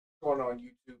Going on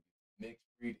YouTube,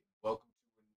 Mixbreed. Welcome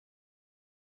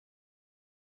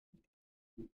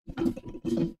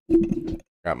to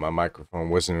got my microphone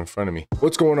wasn't in front of me.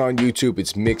 What's going on YouTube?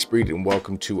 It's Mixbreed and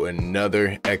welcome to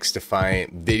another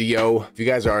XDefiant video. If you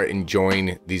guys are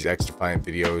enjoying these XDefiant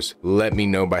videos, let me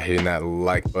know by hitting that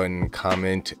like button,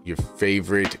 comment your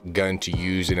favorite gun to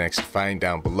use in XDefiant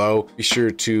down below. Be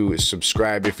sure to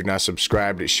subscribe if you're not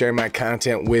subscribed. Share my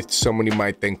content with someone you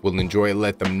might think will enjoy it.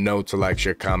 Let them know to like,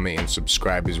 share, comment, and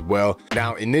subscribe as well.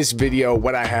 Now in this video,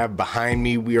 what I have behind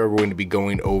me, we are going to be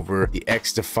going over the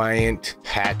XDefiant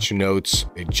patch notes.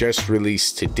 It just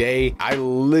released today. I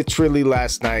literally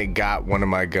last night got one of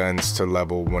my guns to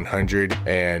level 100,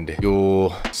 and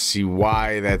you'll see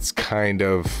why that's kind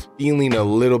of feeling a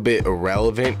little bit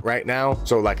irrelevant right now.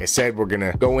 So like I said, we're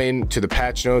gonna go into the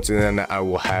patch notes and then I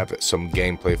will have some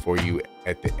gameplay for you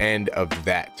at the end of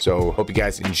that. So hope you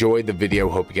guys enjoyed the video.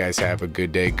 Hope you guys have a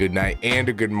good day, good night, and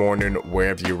a good morning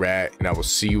wherever you're at, and I will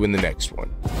see you in the next one.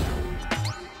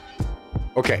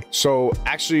 Okay, so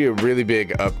actually a really big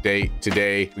update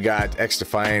today. We got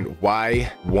XDefiant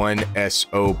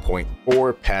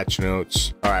Y1SO.4 patch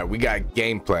notes. All right, we got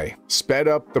gameplay. Sped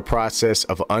up the process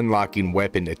of unlocking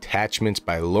weapon attachments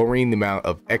by lowering the amount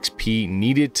of XP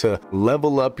needed to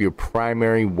level up your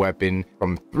primary weapon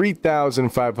from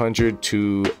 3,500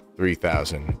 to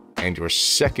 3,000, and your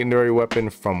secondary weapon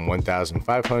from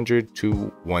 1,500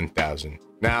 to 1,000.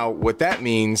 Now, what that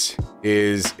means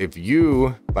is if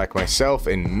you, like myself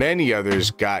and many others,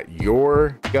 got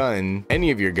your gun, any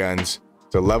of your guns,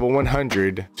 to level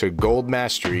 100 to gold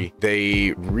mastery,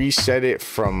 they reset it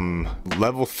from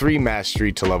level 3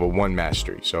 mastery to level 1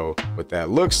 mastery. So what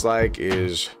that looks like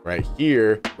is right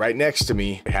here, right next to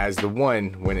me, it has the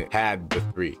 1 when it had the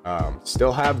 3.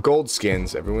 Still have gold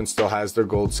skins. Everyone still has their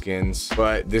gold skins,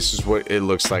 but this is what it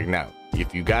looks like now.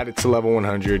 If you got it to level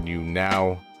 100, you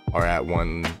now are at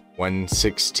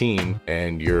 116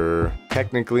 and you're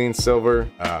technically in silver.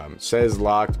 Says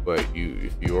locked, but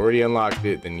if you already unlocked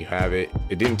it, then you have it.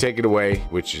 It didn't take it away,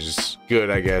 which is good,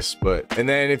 I guess. And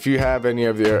then if you have any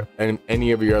of your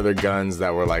other guns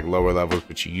that were like lower levels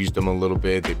but you used them a little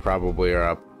bit, they probably are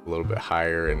up a little bit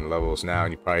higher in levels now,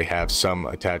 and you probably have some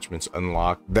attachments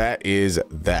unlocked. That is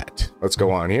that. Let's go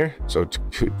on here. So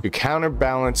to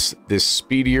counterbalance this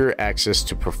speedier access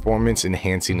to performance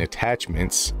enhancing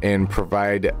attachments and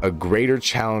provide a greater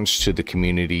challenge to the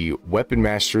community, weapon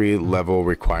mastery level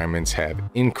requirements have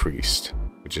increased,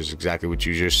 which is exactly what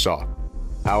you just saw.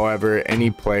 However, any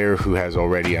player who has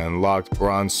already unlocked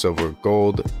bronze, silver,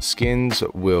 gold skins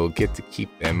will get to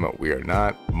keep them. We are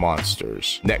not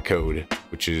monsters. Netcode,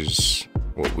 which is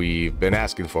what we've been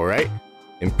asking for, right?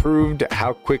 Improved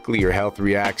how quickly your health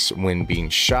reacts when being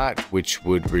shot, which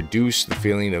would reduce the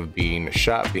feeling of being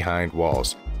shot behind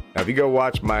walls. Now, if you go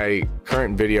watch my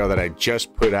current video that I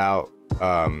just put out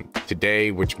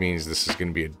today, which means this is going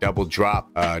to be a double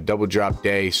drop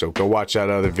day, so go watch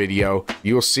that other video.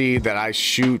 You'll see that I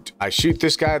shoot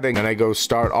this guy, then I go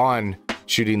start on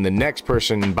shooting the next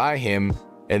person by him,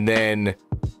 and then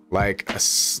like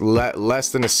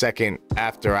less than a second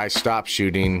after I stop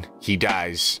shooting, he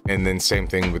dies. And then same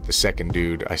thing with the second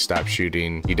dude. I stop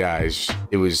shooting, he dies.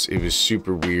 It was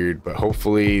super weird, but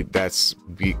hopefully that's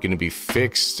gonna be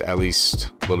fixed at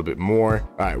least a little bit more.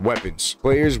 All right, weapons.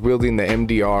 Players wielding the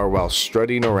MDR while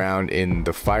strutting around in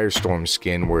the Firestorm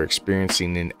skin were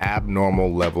experiencing an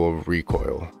abnormal level of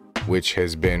recoil, which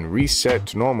has been reset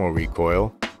to normal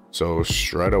recoil, so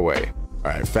strut away. All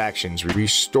right, factions.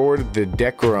 Restored the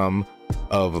decorum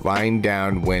of lying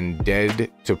down when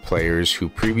dead to players who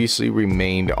previously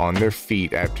remained on their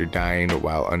feet after dying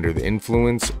while under the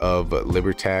influence of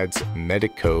Libertad's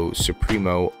Medico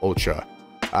Supremo Ultra.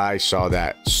 I saw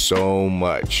that so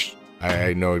much.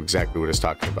 I know exactly what it's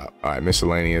talking about. All right,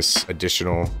 miscellaneous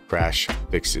additional crash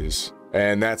fixes.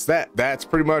 And that's that. That's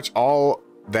pretty much all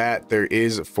that there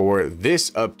is for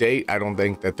this update. I don't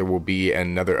think that there will be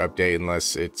another update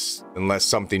unless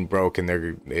something broke and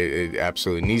it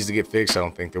absolutely needs to get fixed. I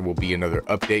don't think there will be another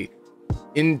update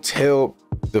until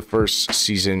the first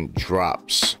season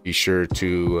drops. Be sure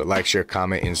to like, share,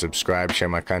 comment, and subscribe. Share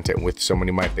my content with someone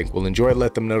you might think will enjoy it.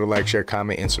 Let them know to like, share,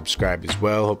 comment, and subscribe as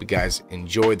well. Hope you guys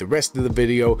enjoy the rest of the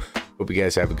video. Hope you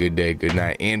guys have a good day, good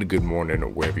night, and a good morning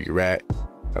wherever you're at.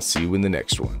 I'll see you in the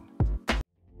next one.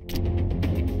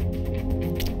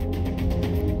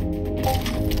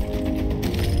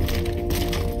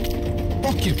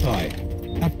 Occupy.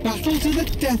 A battle to the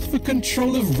death for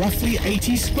control of roughly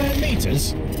 80 square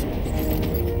meters?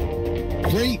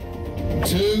 3,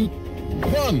 2,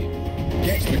 1.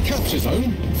 Get to the capture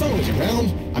zone, follow it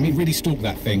around. I mean, really stalk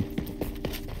that thing.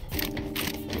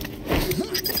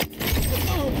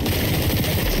 Oh.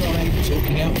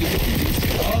 out your...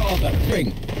 Oh, the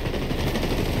ring.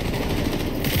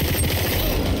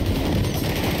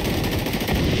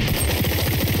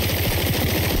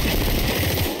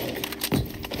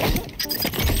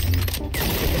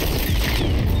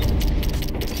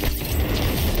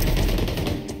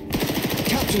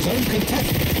 Capture zone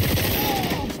contested.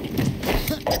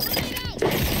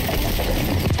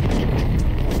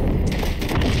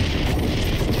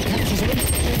 Capture zone.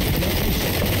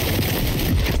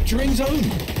 Capturing zone.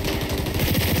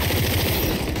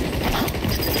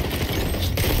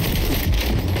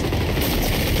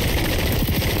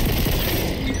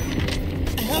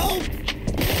 Help!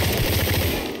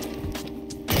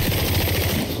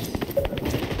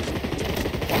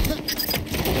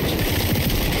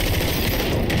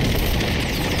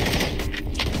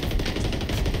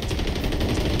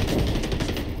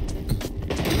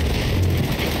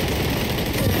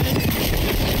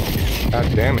 God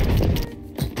damn it.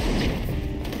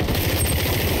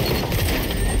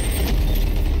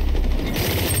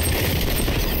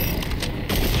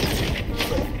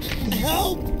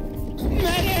 Help!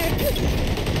 Medic!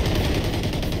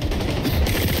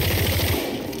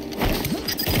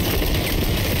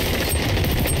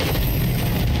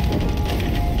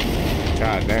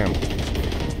 God damn.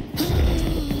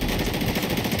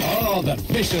 Oh, the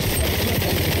vicious...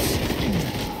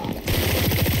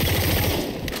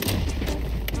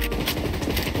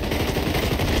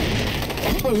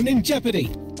 Phone in jeopardy.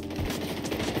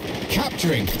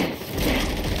 Capturing.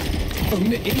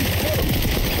 Phone in peril.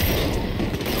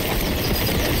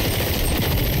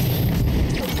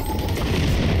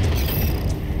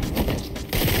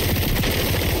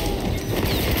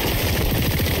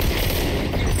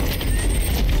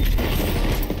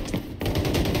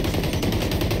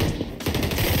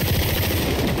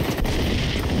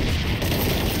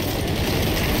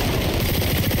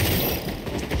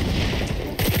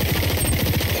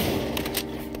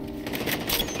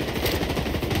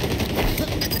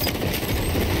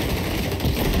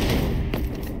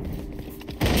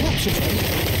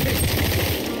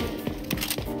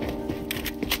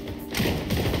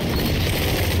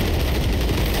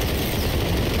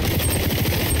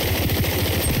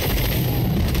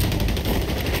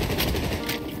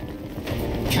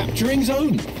 Capturing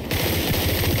zone.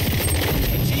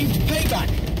 Achieved payback.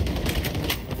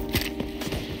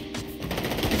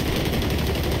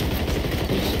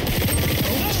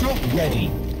 Ultra ready.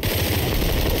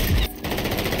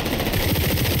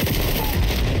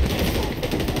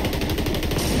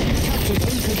 Capture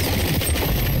zone contested.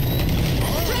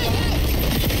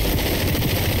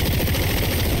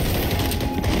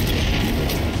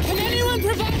 Can anyone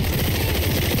provide?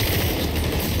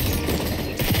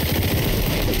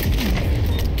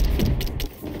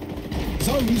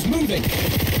 Zone's moving.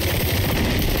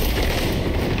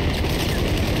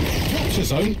 Capture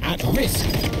zone at risk.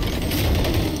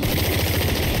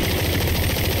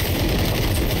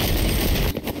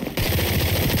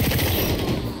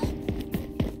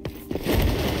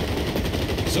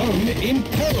 Zone in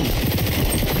peril.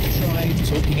 Try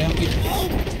talking out with... Oh!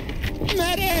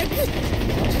 Medic!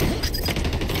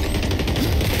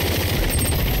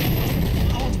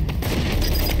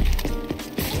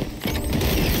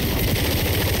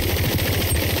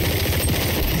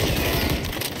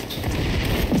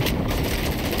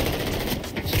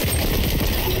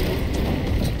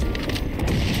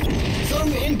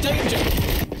 In danger.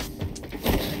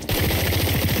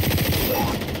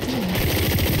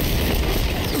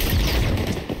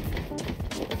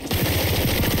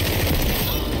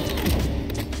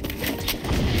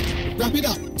 Wrap it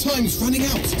up. Time's running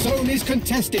out. Zone is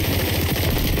contested.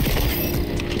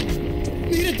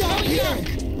 Need a down here.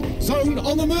 Zone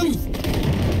on the move.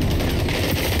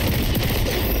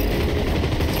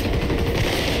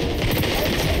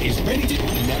 Is ready to...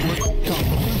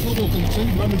 Battle will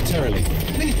conclude momentarily.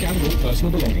 Please gather your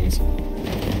personal belongings.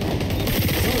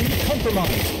 Zone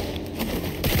compromised.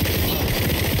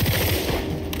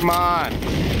 Come on.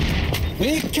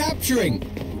 We're capturing.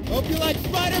 Hope you like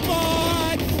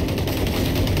Spider-Bot!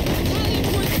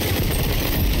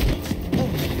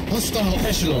 Hostile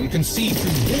echelon can see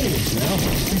through walls now.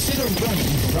 Consider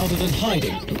running rather than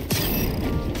hiding.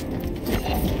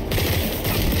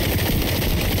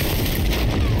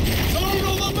 Zone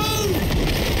on the move!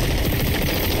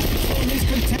 Zone is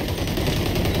contested.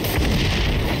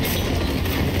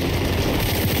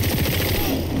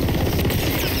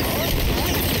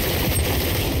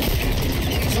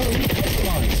 Zone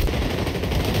compromised.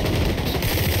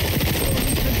 Zone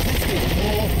is contested.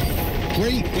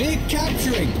 We're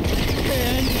capturing.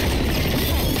 And...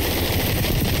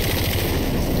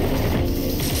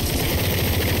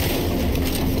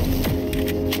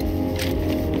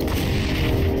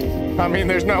 I mean,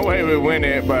 there's no way we win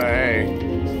it, but hey.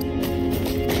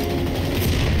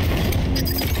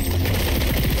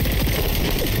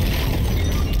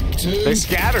 2, They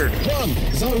scattered.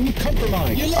 1. Zone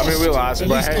compromised. You I mean, we lost, At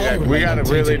but least I hey, we remain got a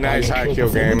really untainted by nice your high poor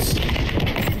kill game. performance.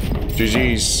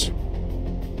 GG's.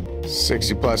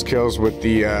 60 plus kills with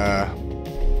the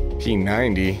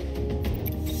P90.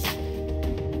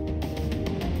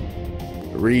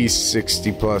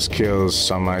 360 plus kills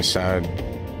on my side.